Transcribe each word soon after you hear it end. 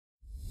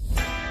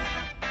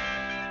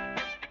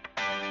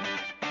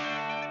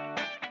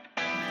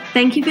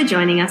Thank you for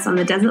joining us on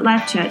the Desert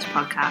Life Church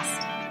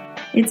podcast.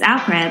 It's our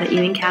prayer that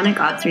you encounter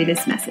God through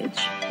this message.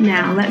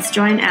 Now, let's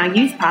join our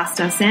youth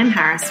pastor, Sam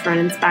Harris, for an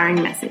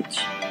inspiring message.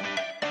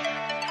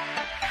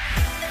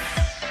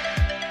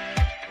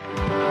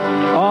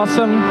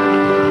 Awesome.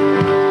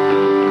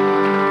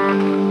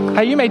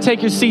 Hey, you may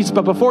take your seats,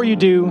 but before you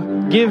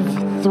do, give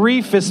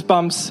 3 fist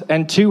bumps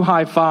and 2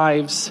 high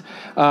fives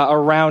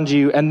around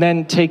you, and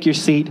then take your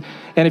seat.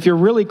 And if you're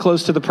really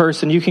close to the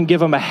person, you can give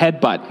them a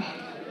headbutt.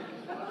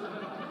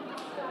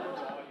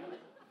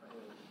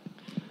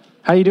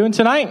 How you doing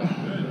tonight?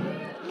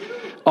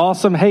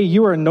 Awesome. Hey,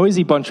 you were a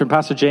noisy bunch when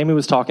Pastor Jamie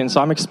was talking, so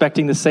I'm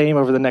expecting the same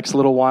over the next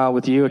little while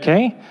with you,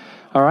 okay?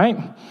 All right.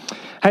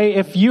 Hey,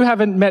 if I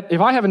haven't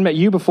met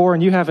you before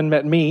and you haven't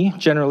met me,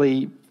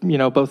 generally,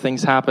 both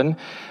things happen.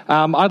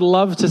 I'd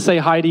love to say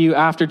hi to you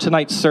after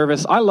tonight's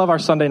service. I love our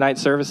Sunday night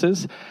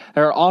services.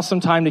 They're an awesome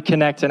time to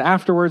connect, and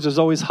afterwards there's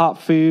always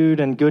hot food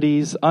and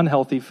goodies,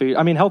 healthy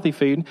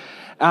food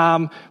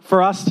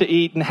for us to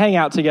eat and hang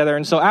out together.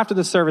 And so after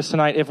the service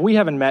tonight, if we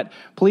haven't met,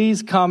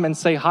 please come and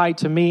say hi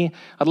to me.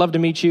 I'd love to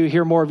meet you,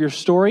 hear more of your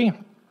story,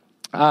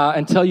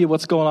 and tell you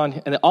what's going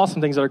on and the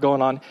awesome things that are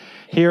going on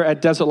here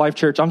at Desert Life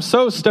Church. I'm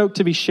so stoked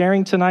to be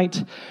sharing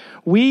tonight.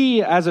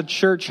 We, as a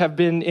church, have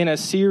been in a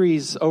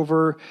series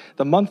over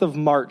the month of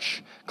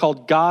March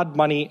called God,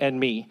 Money, and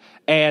Me.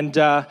 And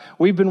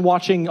we've been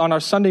watching, on our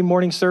Sunday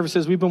morning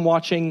services, we've been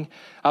watching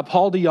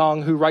Paul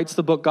DeYoung, who writes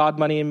the book God,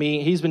 Money, and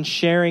Me. He's been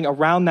sharing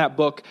around that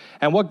book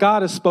and what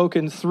God has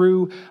spoken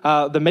through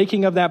the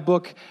making of that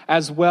book,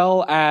 as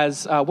well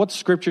as what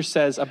Scripture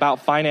says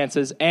about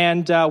finances.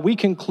 And we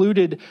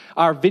concluded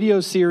our video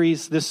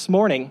series this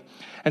morning.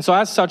 And so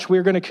as such,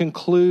 we're going to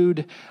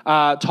conclude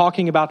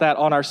talking about that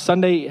on our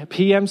Sunday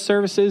PM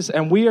services.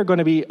 And we are going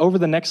to be, over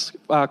the next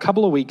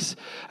couple of weeks,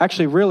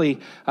 actually really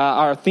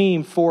our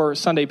theme for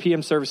Sunday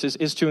PM services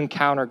is to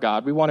encounter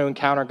God. We want to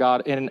encounter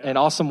God in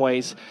awesome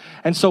ways.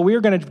 And so we're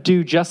going to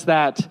do just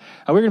that.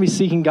 We're going to be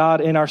seeking God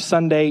in our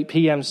Sunday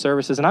PM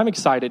services. And I'm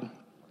excited.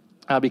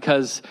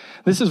 Because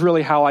this is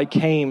really how I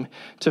came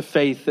to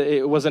faith.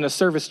 It was in a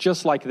service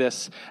just like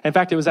this. In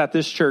fact, it was at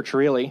this church,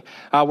 really,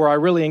 where I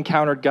really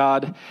encountered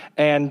God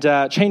and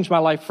changed my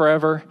life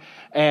forever.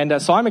 And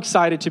so I'm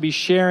excited to be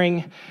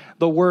sharing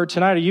the word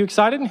tonight. Are you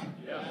excited?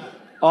 Yeah.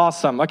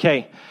 Awesome.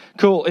 Okay,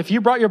 cool. If you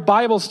brought your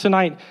Bibles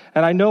tonight,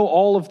 and I know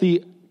all of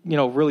the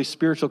really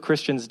spiritual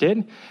Christians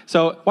did,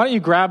 so why don't you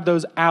grab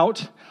those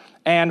out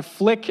and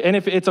flick, and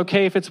if it's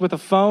okay if it's with a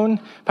phone.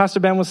 Pastor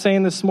Ben was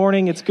saying this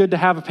morning, it's good to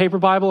have a paper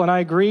Bible, and I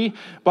agree,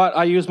 but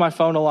I use my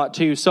phone a lot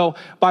too. So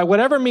by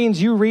whatever means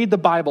you read the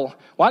Bible,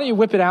 why don't you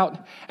whip it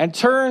out and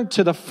turn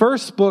to the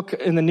first book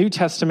in the New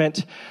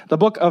Testament, the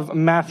book of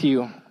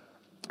Matthew,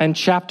 and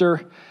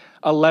chapter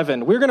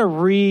 11. We're going to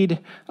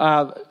read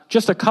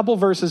just a couple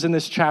verses in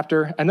this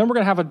chapter, and then we're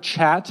going to have a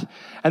chat.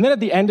 And then at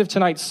the end of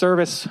tonight's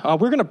service,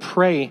 we're going to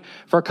pray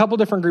for a couple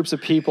different groups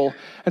of people.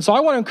 And so I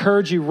want to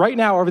encourage you right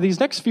now, over these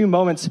next few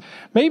moments,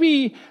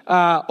 maybe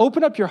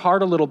open up your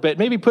heart a little bit.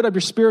 Maybe put up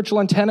your spiritual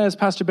antenna, as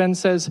Pastor Ben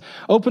says.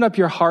 Open up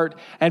your heart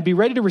and be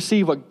ready to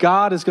receive what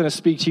God is going to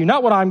speak to you.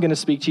 Not what I'm going to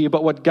speak to you,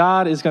 but what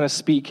God is going to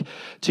speak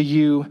to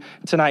you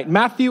tonight.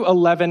 Matthew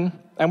 11.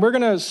 And we're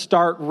going to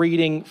start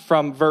reading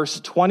from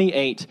verse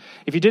 28.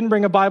 If you didn't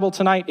bring a Bible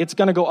tonight, it's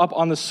going to go up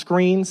on the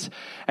screens,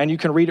 and you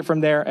can read it from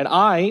there. And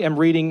I am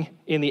reading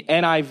in the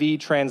NIV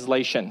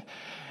translation.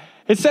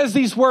 It says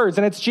these words,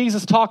 and it's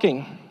Jesus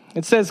talking.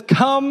 It says,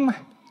 "Come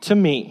to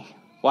me,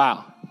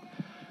 wow,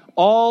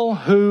 all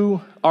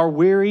who are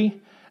weary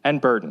and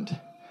burdened,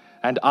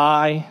 and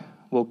I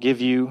will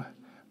give you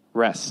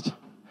rest."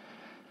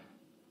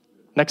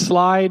 Next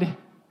slide.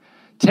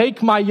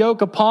 "Take my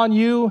yoke upon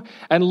you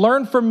and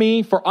learn from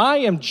me, for I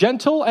am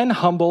gentle and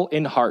humble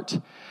in heart,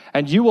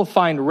 and you will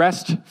find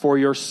rest for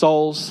your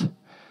souls.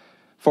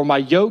 For my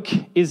yoke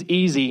is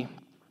easy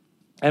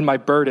and my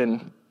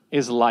burden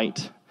is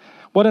light."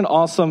 What an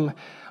awesome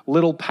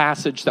little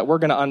passage that we're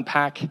going to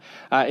unpack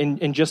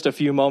in just a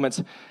few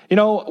moments.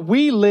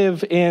 We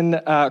live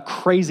in a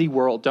crazy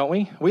world, don't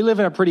we? We live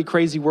in a pretty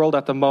crazy world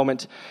at the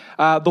moment.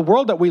 The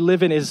world that we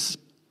live in is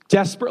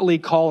desperately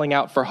calling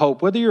out for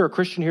hope. Whether you're a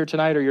Christian here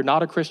tonight or you're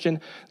not a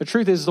Christian, the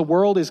truth is the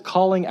world is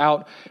calling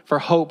out for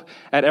hope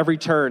at every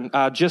turn.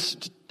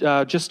 Just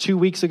 2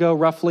 weeks ago,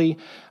 roughly,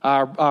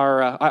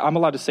 I'm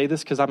allowed to say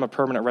this because I'm a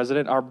permanent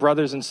resident, our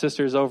brothers and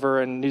sisters over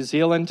in New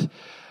Zealand,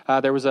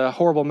 there was a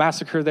horrible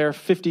massacre there.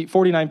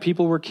 49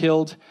 people were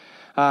killed.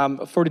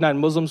 49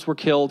 Muslims were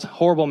killed.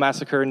 Horrible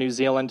massacre in New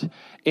Zealand.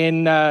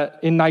 In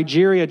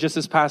Nigeria, just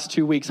this past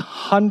 2 weeks,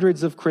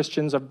 hundreds of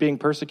Christians are being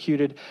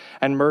persecuted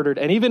and murdered.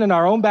 And even in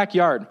our own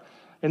backyard,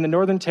 in the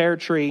Northern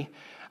Territory,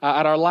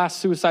 at our last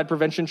suicide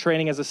prevention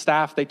training as a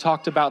staff, they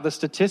talked about the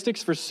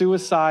statistics for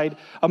suicide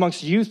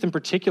amongst youth in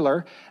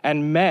particular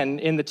and men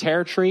in the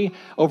territory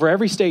over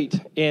every state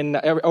and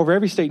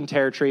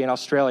territory in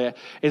Australia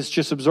is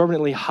just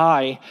absorbently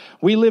high.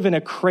 We live in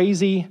a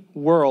crazy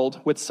world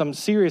with some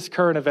serious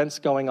current events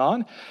going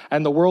on,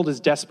 and the world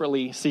is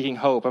desperately seeking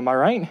hope. Am I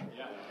right?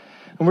 Yeah.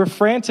 And we're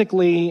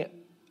frantically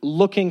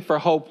looking for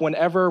hope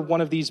whenever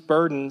one of these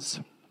burdens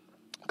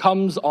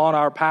comes on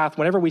our path,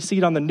 whenever we see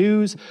it on the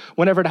news,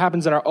 whenever it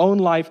happens in our own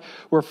life.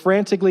 We're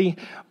frantically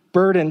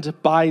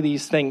burdened by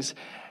these things.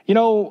 You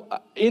know,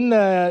 in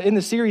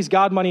the series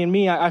God, Money, and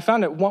Me, I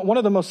found that one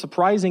of the most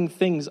surprising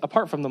things,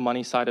 apart from the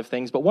money side of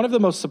things, but one of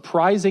the most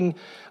surprising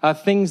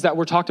things that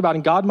were talked about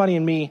in God, Money,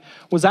 and Me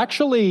was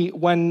actually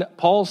when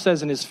Paul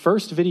says in his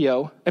first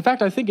video. In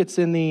fact, I think it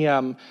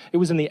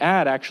was in the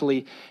ad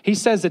actually. He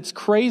says it's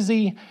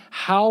crazy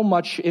how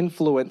much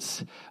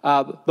influence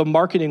the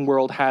marketing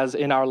world has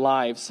in our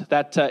lives.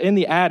 That in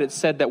the ad it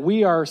said that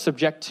we are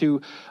subject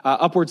to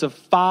upwards of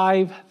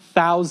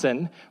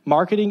 5,000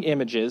 marketing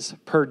images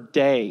per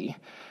day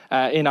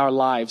in our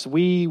lives.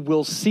 We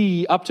will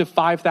see up to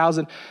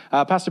 5,000.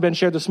 Pastor Ben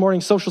shared this morning,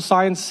 social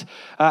science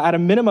at a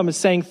minimum is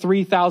saying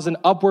 3,000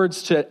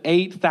 upwards to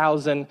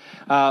 8,000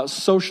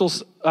 social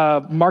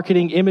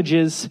marketing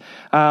images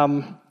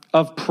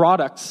of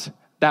products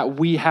that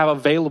we have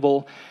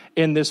available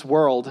in this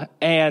world.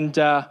 And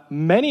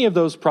many of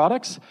those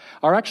products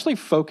are actually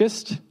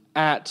focused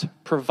at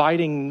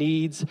providing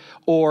needs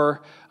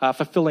or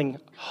fulfilling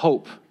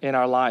hope in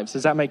our lives.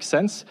 Does that make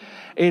sense?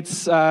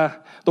 It's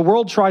the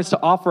world tries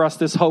to offer us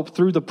this hope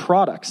through the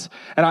products.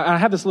 And I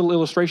have this little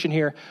illustration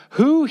here.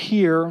 Who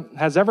here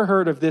has ever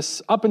heard of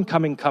this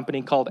up-and-coming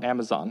company called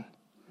Amazon?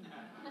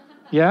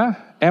 Yeah?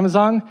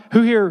 Amazon?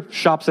 Who here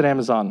shops at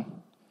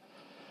Amazon?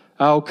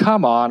 Oh,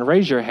 come on,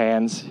 raise your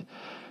hands.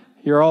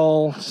 You're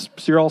all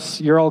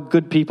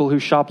good people who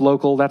shop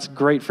local. That's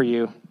great for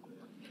you.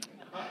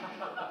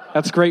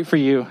 That's great for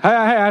you.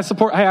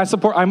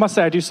 I must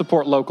say I do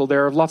support local.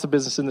 There are lots of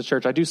business in the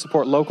church. I do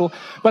support local.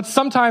 But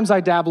sometimes I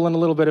dabble in a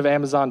little bit of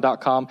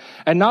Amazon.com.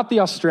 And not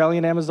the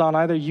Australian Amazon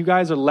either. You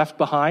guys are left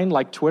behind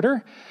like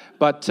Twitter.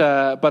 But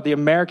the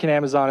American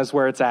Amazon is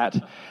where it's at.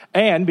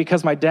 And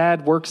because my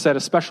dad works at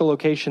a special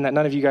location that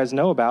none of you guys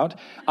know about,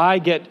 I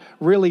get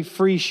really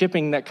free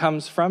shipping that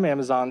comes from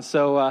Amazon.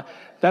 So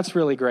that's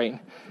really great.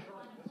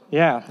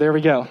 Yeah, there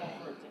we go.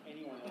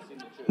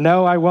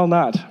 No, I will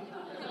not.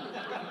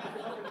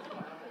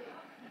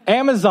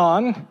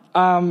 Amazon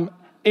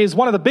is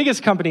one of the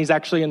biggest companies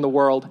actually in the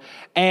world.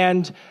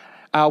 And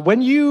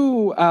when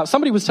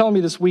somebody was telling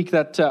me this week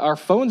that our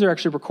phones are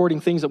actually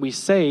recording things that we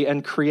say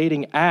and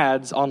creating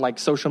ads on like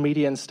social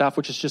media and stuff,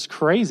 which is just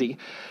crazy.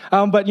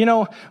 But you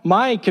know,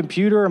 my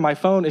computer and my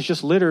phone is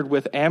just littered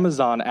with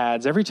Amazon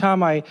ads. Every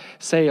time I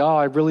say, "Oh,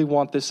 I really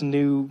want this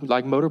new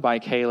like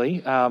motorbike, Haley,"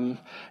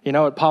 you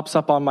know, it pops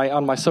up on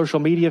my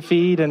social media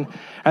feed, and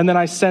then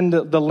I send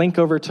the link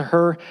over to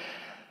her.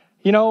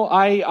 You know,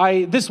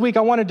 I this week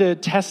I wanted to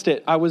test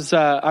it. I was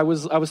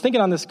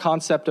thinking on this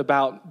concept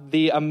about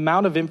the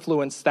amount of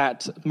influence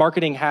that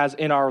marketing has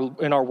in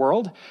our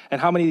world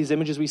and how many of these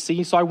images we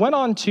see. So I went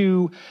on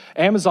to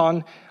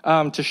Amazon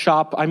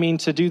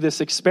to do this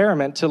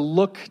experiment to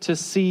look to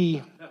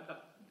see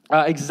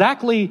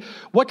exactly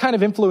what kind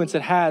of influence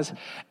it has.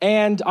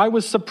 And I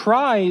was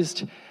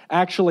surprised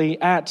actually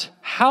at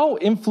how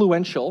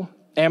influential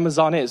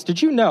Amazon is.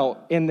 Did you know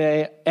in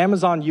the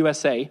Amazon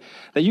USA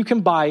that you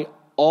can buy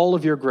all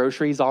of your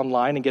groceries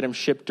online and get them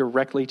shipped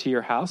directly to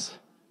your house?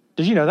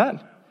 Did you know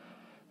that?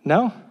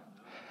 No?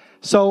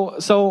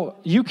 So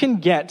you can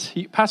get,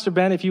 Pastor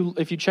Ben, if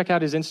you check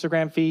out his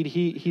Instagram feed,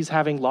 he's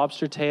having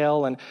lobster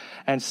tail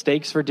and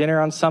steaks for dinner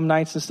on some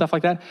nights and stuff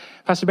like that.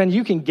 Pastor Ben,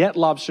 you can get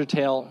lobster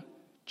tail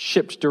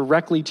shipped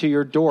directly to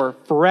your door,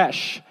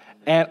 fresh,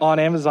 on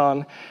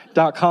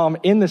Amazon.com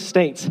in the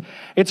States.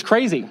 It's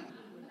crazy.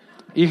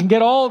 You can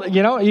get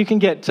you can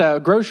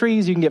get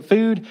groceries, you can get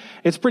food.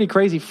 It's pretty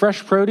crazy,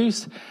 fresh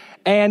produce.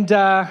 And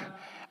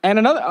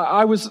another,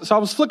 I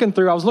was flicking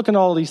through, I was looking at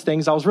all these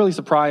things. I was really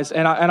surprised.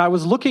 And I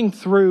was looking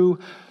through,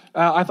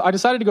 I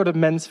decided to go to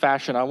Men's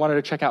Fashion. I wanted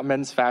to check out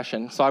Men's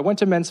Fashion. So I went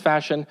to Men's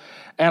Fashion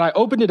and I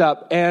opened it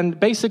up, and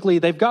basically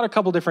they've got a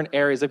couple different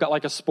areas. They've got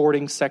like a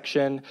sporting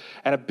section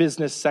and a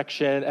business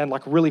section and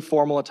like really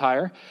formal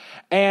attire.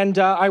 And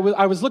I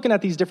was looking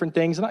at these different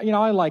things, and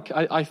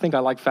I think I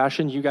like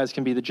fashion. You guys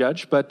can be the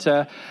judge, but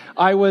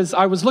I was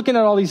looking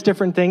at all these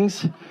different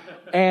things,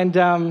 and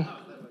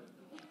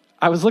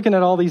I was looking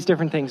at all these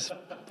different things.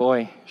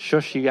 Boy,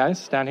 shush, you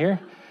guys down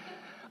here.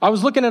 I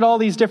was looking at all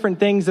these different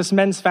things, this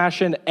Men's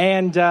Fashion,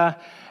 and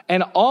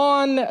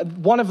on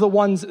one of the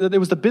ones, it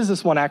was the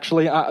business one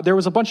actually. There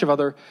was a bunch of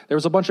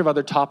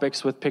other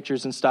topics with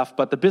pictures and stuff,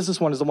 but the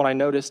business one is the one I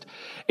noticed.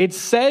 It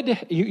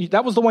said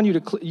that was the one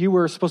you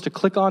were supposed to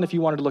click on if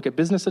you wanted to look at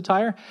business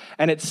attire,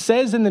 and it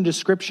says in the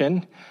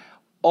description,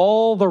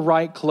 all the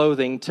right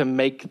clothing to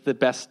make the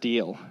best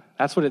deal.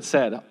 That's what it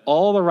said.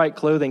 All the right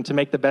clothing to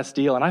make the best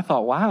deal, and I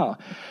thought, wow.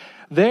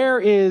 There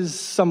is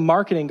some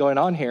marketing going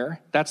on here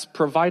that's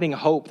providing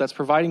hope, that's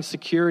providing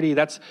security,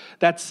 that's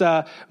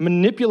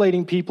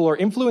manipulating people or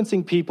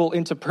influencing people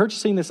into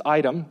purchasing this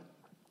item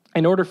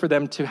in order for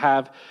them to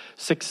have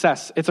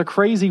success. It's a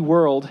crazy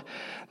world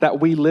that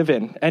we live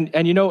in.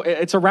 And you know,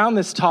 it's around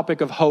this topic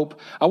of hope.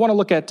 I want to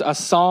look at a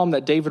psalm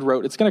that David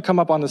wrote. It's going to come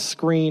up on the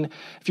screen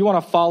if you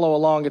want to follow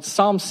along. It's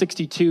Psalm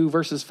 62,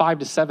 verses 5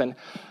 to 7.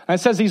 And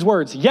it says these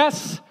words,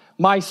 "Yes,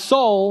 My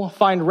soul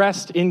find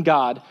rest in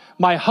God.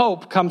 My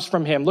hope comes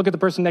from him. Look at the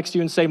person next to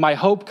you and say, my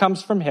hope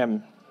comes from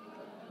him.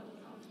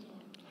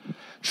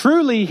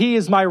 Truly, he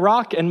is my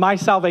rock and my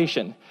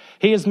salvation.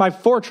 He is my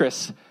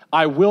fortress.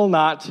 I will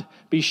not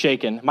be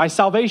shaken. My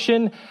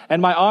salvation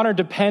and my honor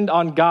depend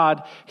on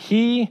God.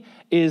 He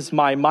is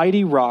my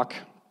mighty rock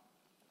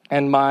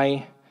and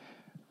my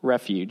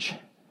refuge.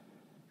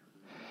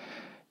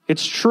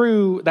 It's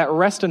true that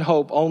rest and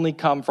hope only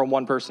come from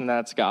one person, and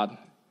that's God.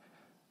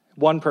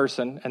 One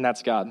person, and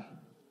that's God.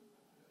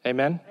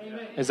 Amen?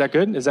 Amen? Is that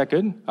good? Is that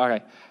good? All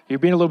right. You're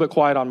being a little bit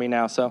quiet on me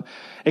now. So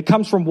it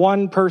comes from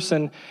one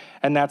person,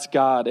 and that's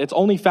God. It's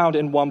only found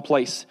in one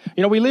place.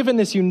 You know, we live in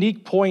this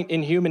unique point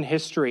in human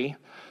history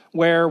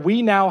where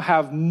we now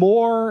have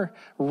more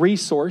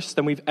resource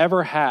than we've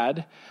ever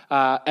had,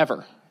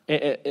 ever.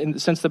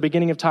 Since the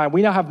beginning of time.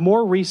 We now have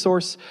more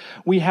resource.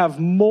 We have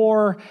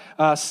more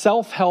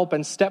self-help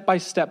and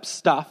step-by-step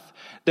stuff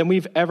than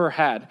we've ever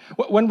had.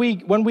 When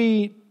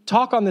we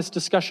talk on this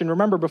discussion,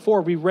 remember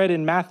before we read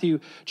in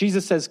Matthew,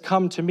 Jesus says,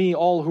 come to me,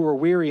 all who are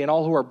weary and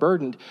all who are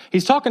burdened.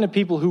 He's talking to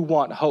people who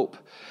want hope.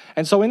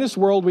 And so in this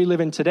world we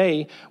live in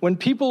today, when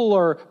people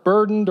are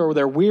burdened or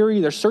they're weary,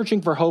 they're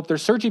searching for hope, they're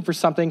searching for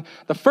something,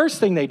 the first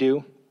thing they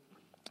do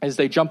is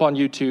they jump on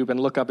YouTube and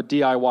look up a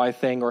DIY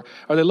thing, or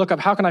they look up,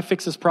 how can I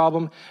fix this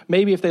problem?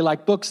 Maybe if they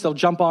like books, they'll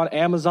jump on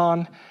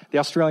Amazon. The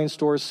Australian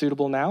store is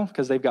suitable now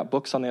because they've got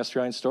books on the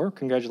Australian store.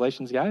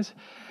 Congratulations, guys.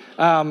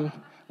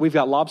 We've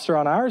got lobster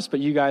on ours, but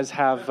you guys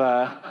have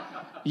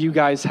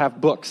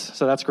books,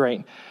 so that's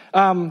great.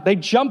 They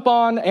jump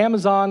on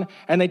Amazon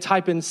and they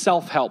type in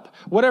self-help.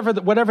 Whatever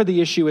the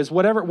issue is,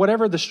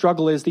 whatever the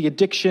struggle is, the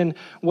addiction,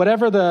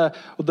 whatever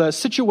the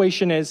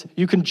situation is,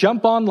 you can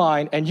jump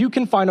online and you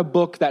can find a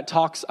book that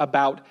talks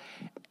about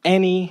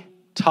any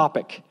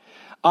topic.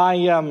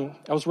 I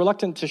was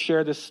reluctant to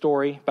share this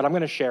story, but I'm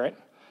going to share it.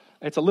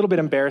 It's a little bit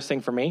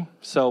embarrassing for me,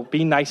 so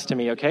be nice to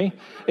me, okay?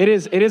 It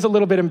is a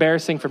little bit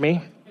embarrassing for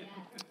me.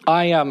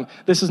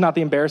 This is not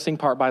the embarrassing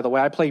part, by the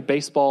way. I played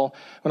baseball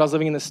when I was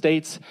living in the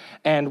States,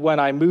 and when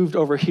I moved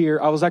over here,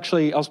 I was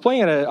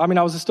playing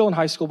I was still in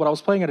high school, but I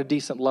was playing at a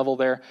decent level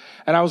there,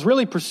 and I was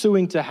really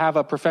pursuing to have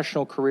a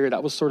professional career.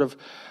 That was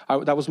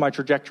that was my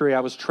trajectory.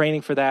 I was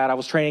training for that. I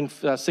was training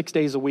 6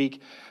 days a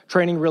week,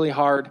 training really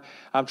hard,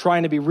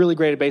 trying to be really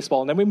great at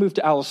baseball, and then we moved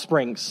to Alice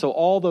Springs, so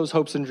all those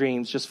hopes and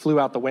dreams just flew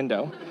out the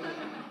window.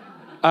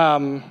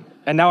 And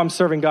now I'm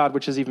serving God,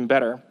 which is even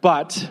better,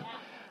 but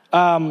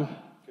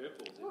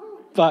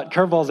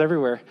curveballs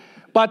everywhere.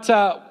 But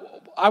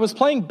I was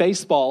playing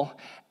baseball,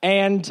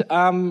 and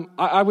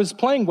I was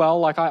playing well.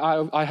 Like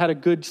I had a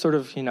good sort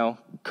of,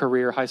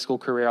 career, high school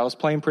career. I was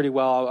playing pretty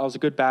well. I was a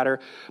good batter.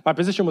 My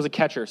position was a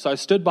catcher, so I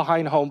stood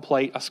behind home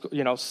plate,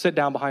 sit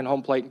down behind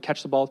home plate and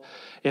catch the ball.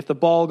 If the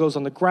ball goes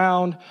on the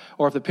ground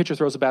or if the pitcher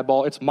throws a bad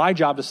ball, it's my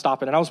job to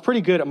stop it, and I was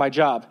pretty good at my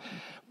job.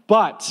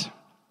 But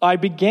I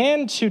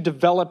began to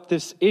develop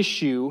this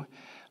issue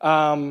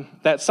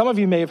that some of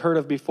you may have heard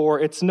of before.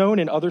 It's known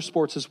in other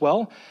sports as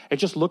well. It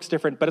just looks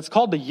different, but it's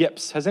called the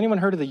yips. Has anyone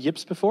heard of the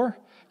yips before?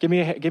 Give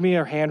me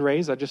a hand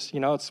raise. I just,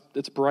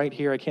 it's bright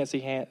here. I can't see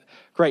hand.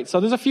 Great. So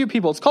there's a few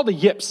people. It's called the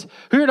yips.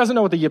 Who here doesn't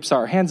know what the yips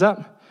are? Hands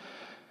up.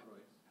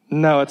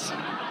 No, it's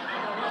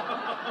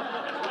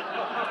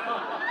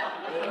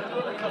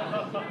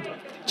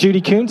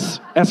Judy Kuntz.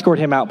 Escort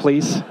him out,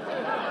 please.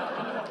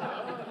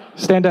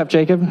 Stand up,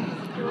 Jacob.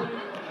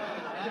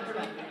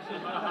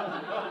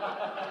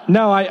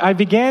 No, I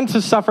began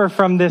to suffer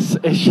from this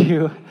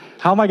issue.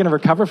 How am I going to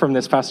recover from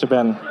this, Pastor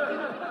Ben?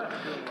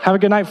 Have a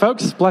good night,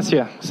 folks. Bless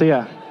you. See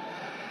ya.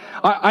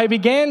 I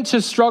began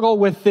to struggle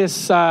with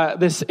this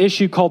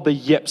issue called the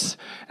yips.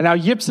 And now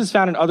yips is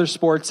found in other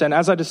sports, and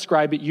as I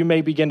describe it, you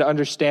may begin to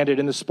understand it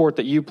in the sport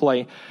that you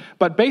play.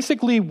 But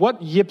basically what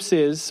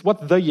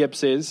the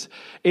yips is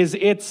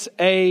it's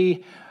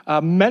a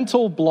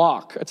mental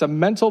block. It's a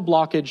mental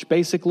blockage,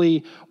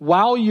 basically,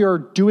 while you're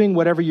doing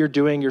whatever you're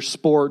doing, your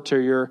sport or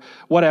your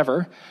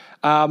whatever,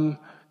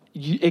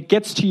 it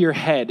gets to your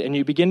head, and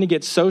you begin to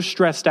get so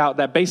stressed out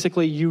that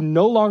basically you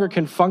no longer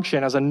can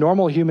function as a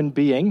normal human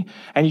being,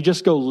 and you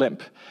just go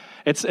limp.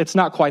 It's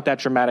not quite that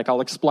dramatic.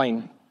 I'll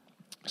explain.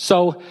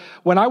 So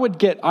when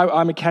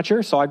I'm a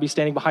catcher, so I'd be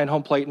standing behind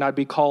home plate, and I'd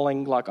be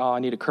calling like, I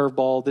need a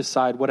curveball, this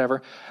side,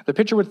 whatever. The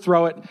pitcher would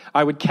throw it,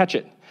 I would catch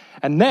it.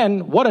 And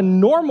then what a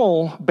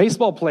normal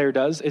baseball player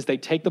does is they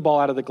take the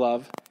ball out of the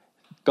glove,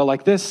 go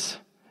like this,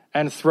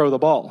 and throw the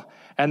ball.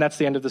 And that's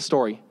the end of the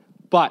story.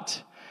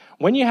 But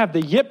when you have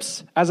the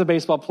yips as a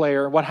baseball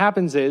player, what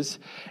happens is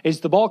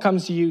the ball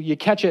comes to you, you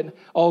catch it,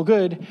 all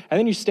good, and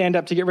then you stand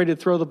up to get ready to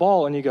throw the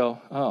ball, and you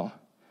go, oh,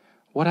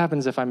 what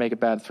happens if I make a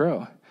bad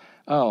throw?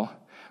 Oh,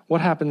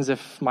 what happens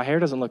if my hair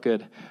doesn't look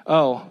good?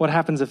 Oh, what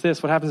happens if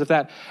this? What happens if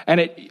that?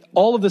 And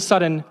all of a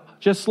sudden,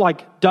 just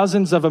like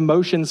dozens of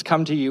emotions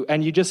come to you,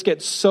 and you just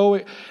get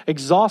so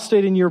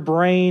exhausted in your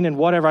brain and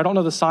whatever. I don't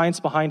know the science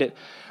behind it.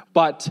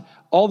 but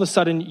all of a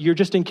sudden you're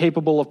just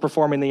incapable of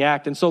performing the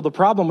act. And so the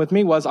problem with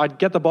me was I'd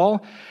get the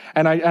ball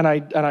and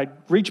I'd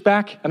reach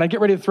back and I'd get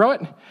ready to throw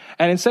it.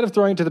 And instead of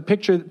throwing to the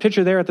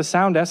pitcher there at the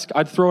sound desk,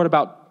 I'd throw it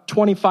about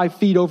 25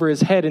 feet over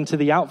his head into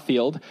the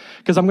outfield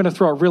because I'm going to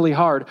throw it really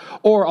hard.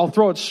 Or I'll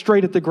throw it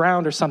straight at the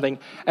ground or something.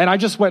 And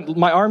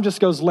my arm just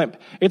goes limp.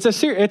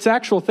 It's an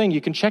actual thing.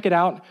 You can check it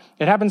out.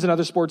 It happens in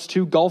other sports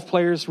too. Golf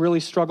players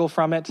really struggle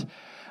from it.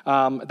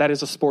 That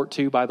is a sport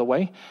too, by the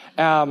way.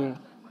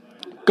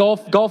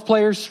 Golf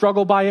players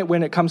struggle by it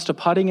when it comes to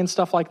putting and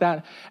stuff like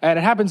that. And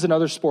it happens in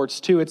other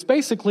sports too. It's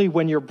basically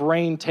when your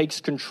brain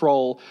takes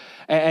control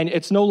and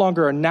it's no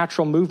longer a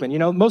natural movement. You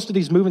know, most of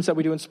these movements that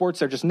we do in sports,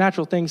 they're just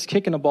natural things,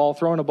 kicking a ball,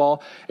 throwing a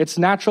ball. It's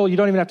natural. You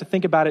don't even have to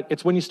think about it.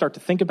 It's when you start to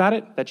think about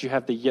it that you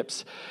have the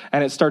yips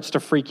and it starts to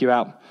freak you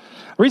out.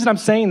 The reason I'm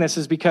saying this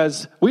is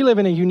because we live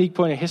in a unique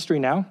point of history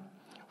now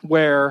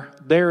where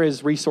there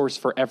is resource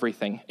for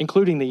everything,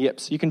 including the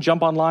yips. You can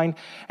jump online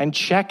and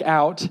check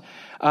out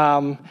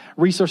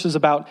resources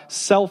about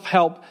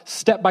self-help,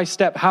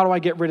 step-by-step, how do I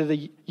get rid of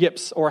the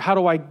yips, or how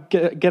do I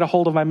get a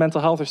hold of my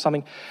mental health or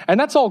something. And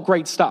that's all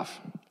great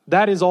stuff.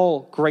 That is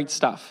all great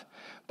stuff.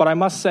 But I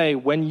must say,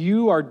 when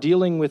you are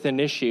dealing with an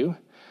issue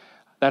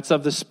that's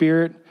of the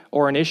spirit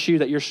or an issue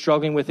that you're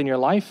struggling with in your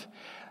life,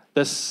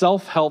 the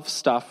self-help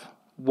stuff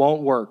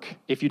won't work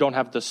if you don't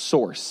have the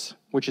source,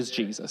 which is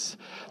Jesus.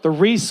 The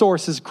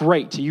resource is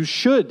great. You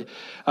should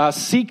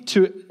seek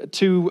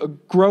to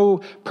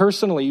grow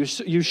personally.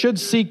 You should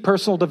seek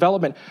personal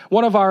development.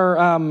 One of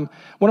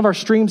our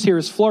streams here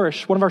is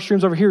Flourish. One of our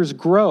streams over here is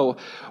Grow.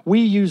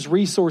 We use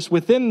resource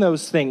within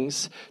those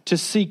things to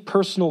seek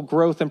personal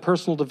growth and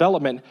personal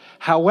development.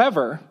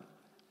 However,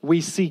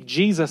 we seek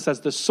Jesus as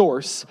the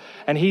source,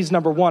 and he's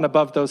number one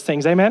above those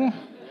things. Amen?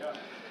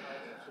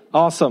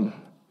 Awesome.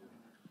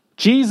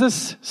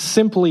 Jesus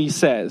simply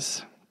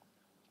says,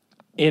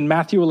 in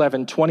Matthew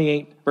 11,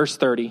 28, verse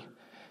 30,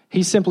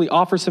 he simply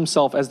offers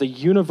himself as the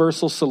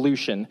universal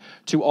solution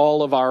to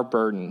all of our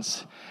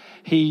burdens.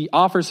 He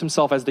offers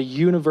himself as the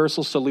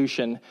universal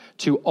solution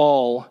to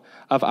all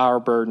of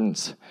our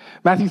burdens.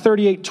 Matthew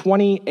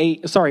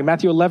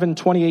 11,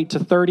 28 to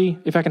 30,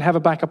 if I can have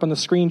it back up on the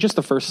screen, just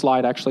the first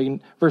slide actually,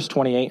 verse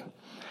 28,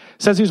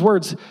 says these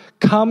words,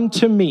 "Come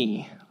to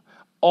me,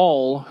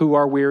 all who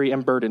are weary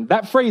and burdened."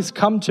 That phrase,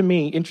 "come to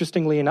me,"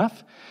 interestingly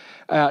enough,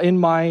 in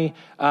my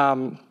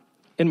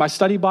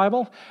study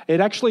Bible, it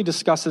actually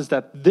discusses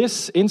that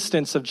this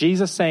instance of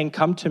Jesus saying,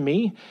 "Come to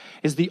me,"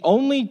 is the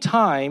only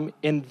time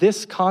in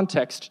this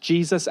context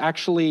Jesus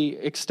actually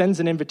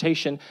extends an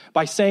invitation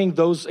by saying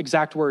those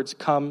exact words,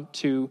 "Come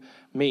to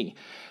me."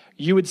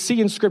 You would see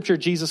in Scripture,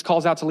 Jesus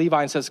calls out to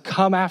Levi and says,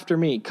 "Come after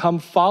me, come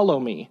follow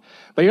me."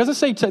 But he doesn't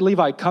say to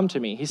Levi, "Come to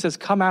me." He says,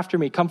 "Come after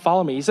me, come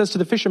follow me." He says to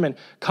the fishermen,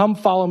 "Come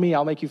follow me,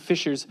 I'll make you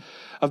fishers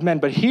of men."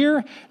 But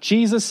here,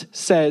 Jesus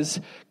says,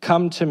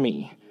 "Come to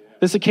me."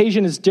 This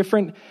occasion is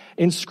different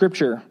in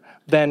Scripture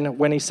than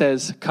when he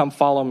says, "Come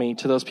follow me"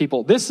 to those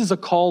people. This is a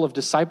call of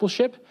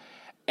discipleship,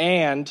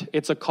 and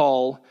it's a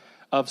call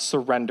of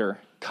surrender.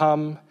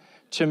 Come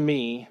to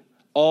me,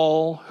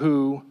 all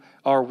who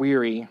are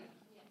weary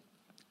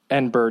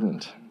and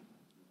burdened.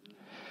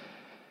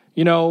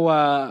 You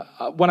know,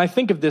 when I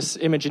think of this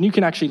image, and you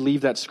can actually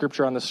leave that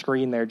scripture on the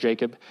screen there,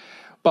 Jacob.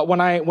 But when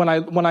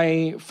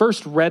I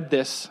first read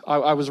this,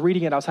 I was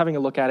reading it, I was having a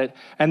look at it,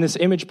 and this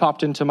image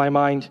popped into my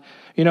mind.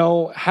 You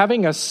know,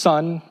 having a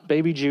son,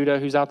 baby Judah,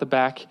 who's out the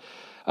back,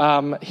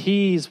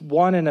 he's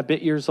 1 and a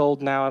bit years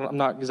old now. I'm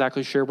not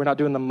exactly sure. We're not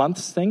doing the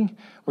months thing.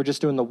 We're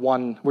just doing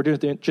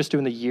just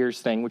doing the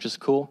years thing, which is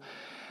cool.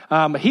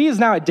 He is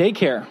now at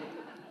daycare.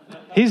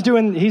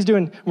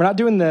 We're not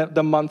doing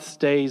the months,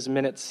 days,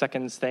 minutes,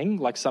 seconds thing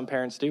like some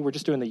parents do. We're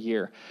just doing the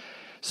year.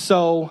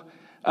 So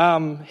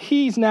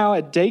he's now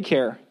at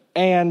daycare,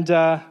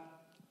 and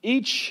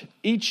each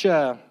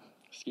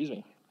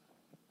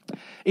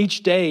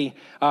day,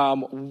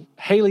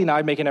 Haley and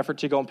I make an effort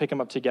to go and pick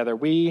him up together.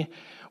 We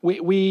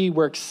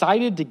were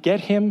excited to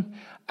get him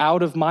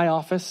out of my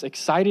office,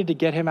 excited to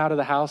get him out of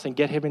the house and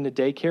get him into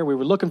daycare. We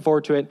were looking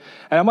forward to it,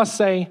 and I must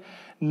say,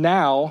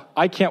 now,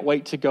 I can't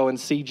wait to go and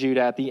see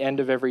Judah at the end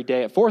of every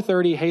day. At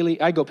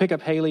 4:30, I go pick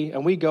up Haley,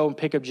 and we go and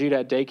pick up Judah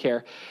at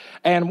daycare.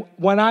 And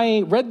when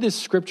I read this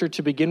scripture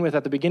to begin with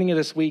at the beginning of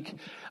this week,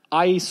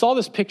 I saw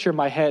this picture in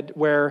my head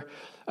where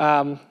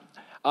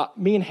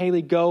me and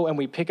Haley go and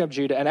we pick up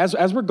Judah. And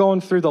as we're going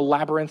through the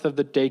labyrinth of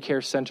the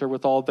daycare center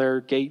with all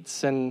their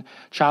gates and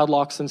child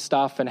locks and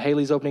stuff, and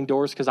Haley's opening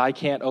doors because I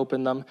can't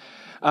open them,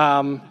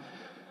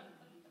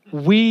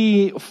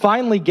 we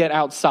finally get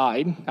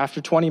outside after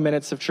 20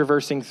 minutes of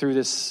traversing through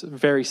this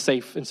very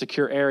safe and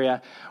secure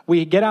area.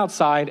 We get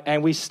outside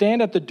and we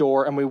stand at the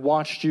door and we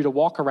watch Judah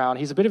walk around.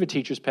 He's a bit of a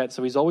teacher's pet,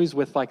 so he's always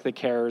with like the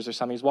carers or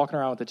something. He's walking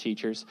around with the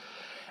teachers.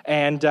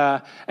 And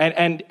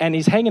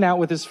he's hanging out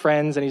with his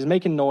friends and he's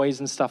making noise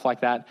and stuff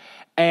like that.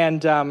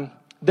 And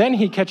then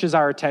he catches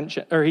our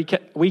attention, or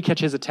we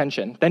catch his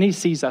attention. Then he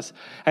sees us,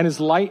 and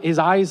his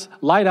eyes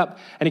light up,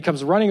 and he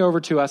comes running over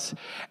to us.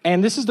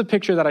 And this is the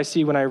picture that I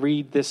see when I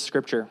read this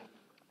scripture.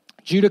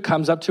 Judah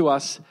comes up to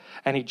us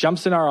and he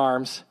jumps in our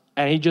arms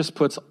and he just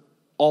puts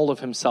all of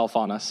himself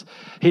on us.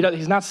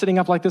 He's not sitting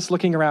up like this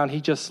looking around. He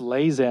just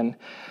lays in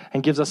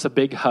and gives us a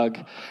big hug.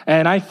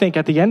 And I think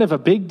at the end of a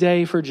big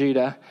day for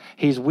Judah,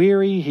 he's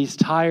weary, he's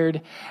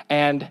tired,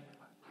 and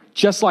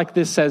just like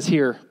this says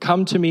here,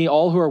 come to me,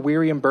 all who are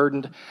weary and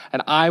burdened,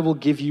 and I will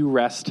give you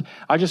rest.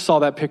 I just saw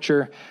that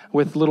picture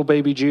with little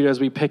baby Judah as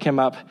we pick him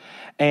up,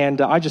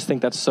 and I just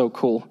think that's so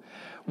cool.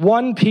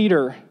 1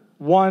 Peter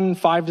 1,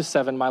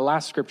 5-7, my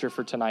last scripture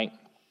for tonight.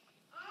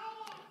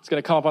 It's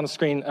going to come up on the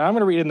screen, and I'm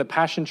going to read it in the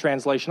Passion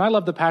Translation. I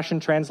love the Passion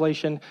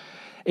Translation.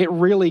 It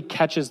really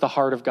catches the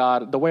heart of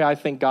God, the way I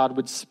think God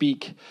would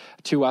speak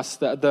to us,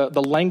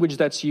 the language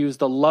that's used,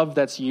 the love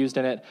that's used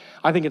in it.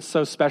 I think it's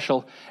so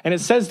special. And it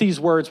says these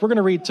words. We're going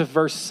to read to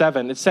verse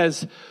 7. It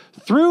says,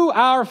 through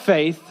our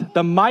faith,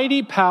 the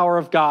mighty power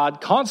of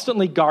God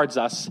constantly guards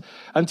us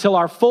until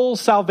our full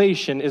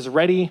salvation is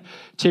ready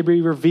to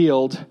be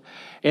revealed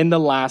in the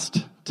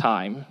last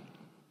time.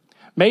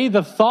 May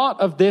the thought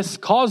of this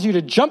cause you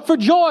to jump for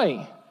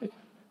joy.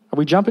 Are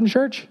we jumping,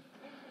 church?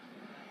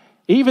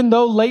 Even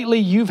though lately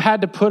you've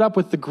had to put up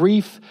with the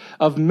grief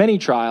of many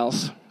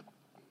trials.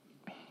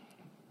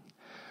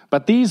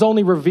 But these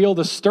only reveal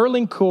the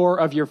sterling core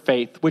of your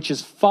faith, which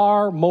is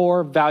far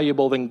more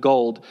valuable than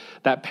gold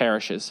that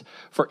perishes.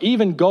 For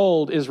even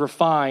gold is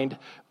refined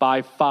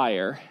by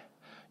fire.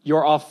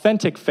 Your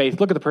authentic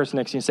faith, look at the person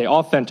next to you and say,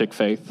 authentic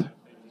faith.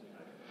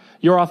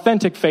 Your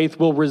authentic faith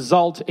will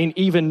result in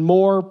even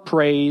more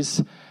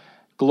praise,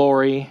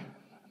 glory,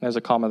 there's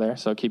a comma there,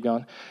 so keep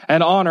going,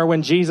 and honor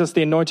when Jesus,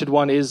 the Anointed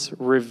One, is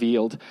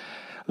revealed.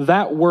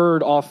 That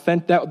word,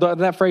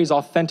 that phrase,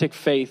 authentic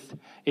faith,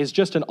 is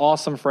just an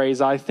awesome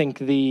phrase. I think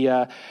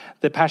the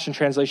Passion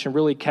Translation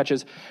really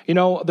catches. You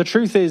know, the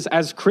truth is,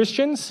 as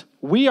Christians,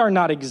 we are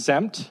not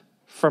exempt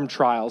from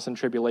trials and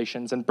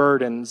tribulations and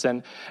burdens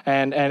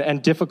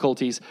and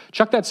difficulties.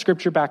 Chuck that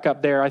scripture back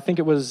up there. I think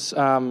it was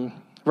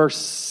verse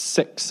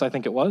 6, I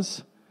think it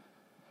was.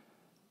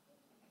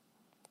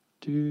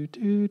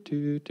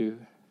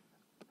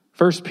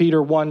 1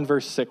 Peter 1,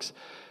 verse 6.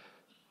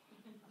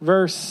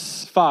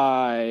 Verse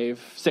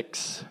 5,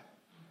 6.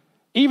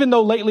 Even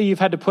though lately you've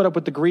had to put up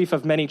with the grief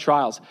of many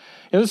trials.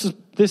 You know,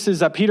 this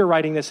is Peter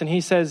writing this, and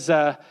he says,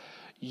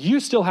 you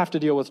still have to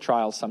deal with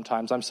trials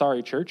sometimes. I'm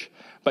sorry, church,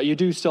 but you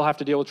do still have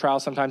to deal with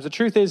trials sometimes. The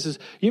truth is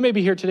you may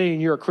be here today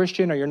and you're a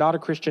Christian or you're not a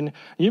Christian.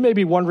 You may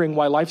be wondering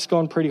why life's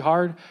going pretty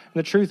hard. And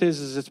the truth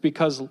is it's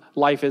because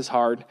life is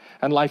hard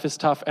and life is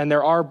tough and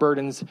there are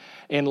burdens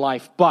in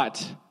life.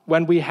 But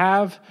when we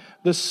have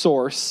the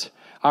source,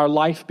 our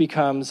life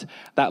becomes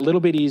that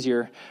little bit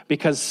easier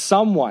because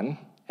someone,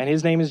 and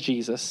his name is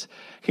Jesus,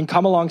 can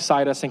come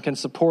alongside us and can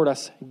support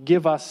us,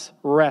 give us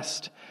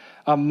rest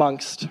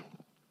amongst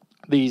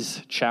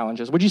these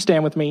challenges. Would you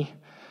stand with me?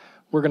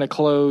 We're going to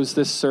close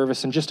this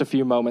service in just a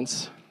few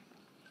moments.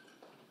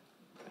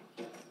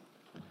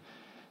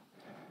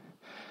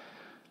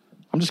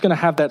 I'm just going to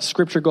have that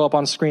scripture go up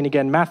on screen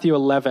again. Matthew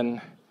 11,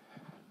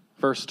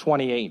 verse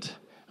 28.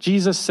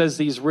 Jesus says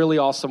these really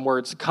awesome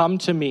words, come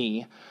to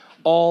me,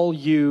 all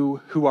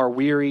you who are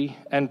weary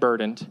and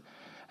burdened,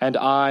 and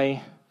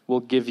I will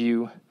give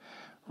you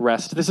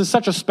rest. This is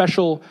such a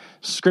special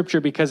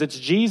scripture because it's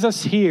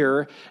Jesus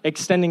here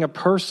extending a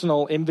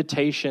personal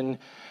invitation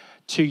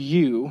to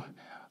you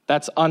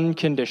that's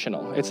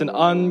unconditional. It's an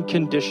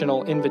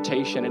unconditional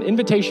invitation, an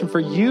invitation for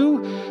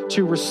you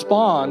to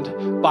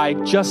respond by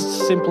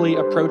just simply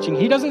approaching.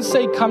 He doesn't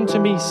say, come to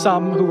me,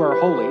 some who are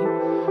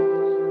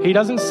holy. He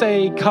doesn't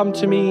say, come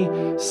to me,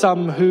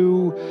 some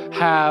who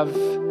have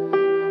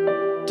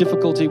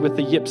difficulty with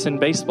the yips in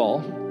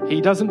baseball.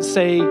 He doesn't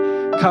say,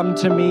 come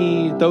to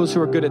me, those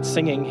who are good at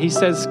singing. He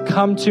says,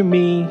 come to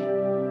me,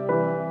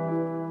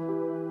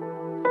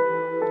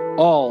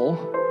 all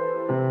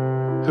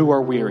who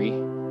are weary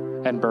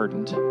and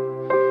burdened.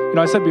 You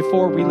know, I said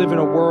before, we live in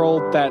a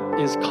world that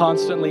is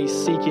constantly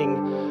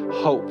seeking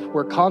hope.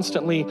 We're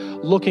constantly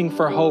looking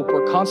for hope.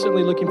 We're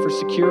constantly looking for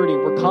security.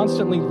 We're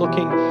constantly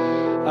looking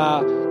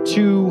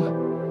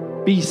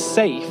to be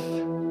safe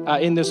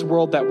in this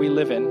world that we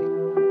live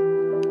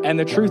in. And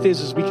the truth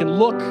is we can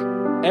look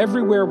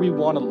everywhere we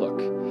want to look.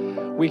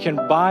 We can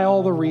buy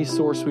all the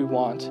resource we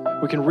want.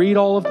 We can read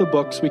all of the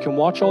books. We can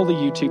watch all the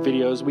YouTube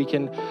videos. We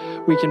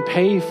can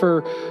pay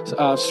for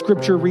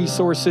scripture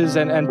resources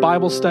and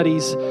Bible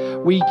studies.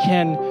 We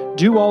can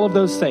do all of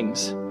those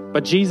things.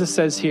 But Jesus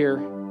says here,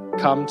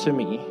 come to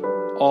me,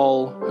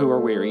 all who are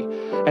weary.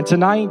 And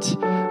tonight,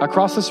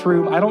 across this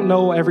room, I don't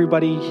know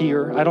everybody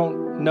here. I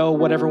don't know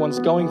what everyone's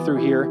going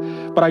through here.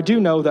 But I do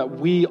know that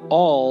we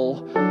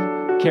all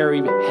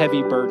carry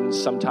heavy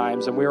burdens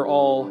sometimes, and we're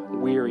all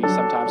weary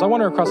sometimes. I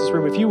wonder across this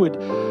room if you would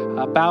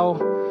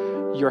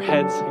bow your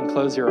heads and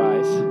close your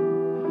eyes.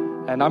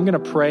 And I'm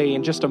going to pray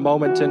in just a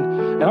moment,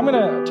 and I'm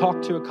going to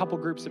talk to a couple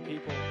groups of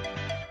people.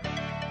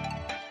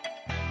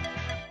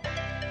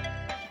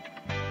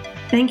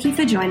 Thank you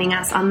for joining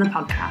us on the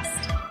podcast.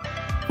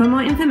 For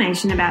more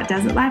information about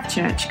Desert Life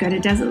Church, go to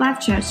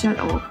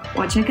desertlifechurch.org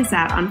or check us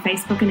out on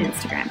Facebook and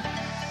Instagram.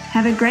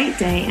 Have a great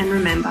day, and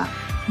remember,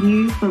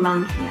 You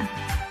belong here.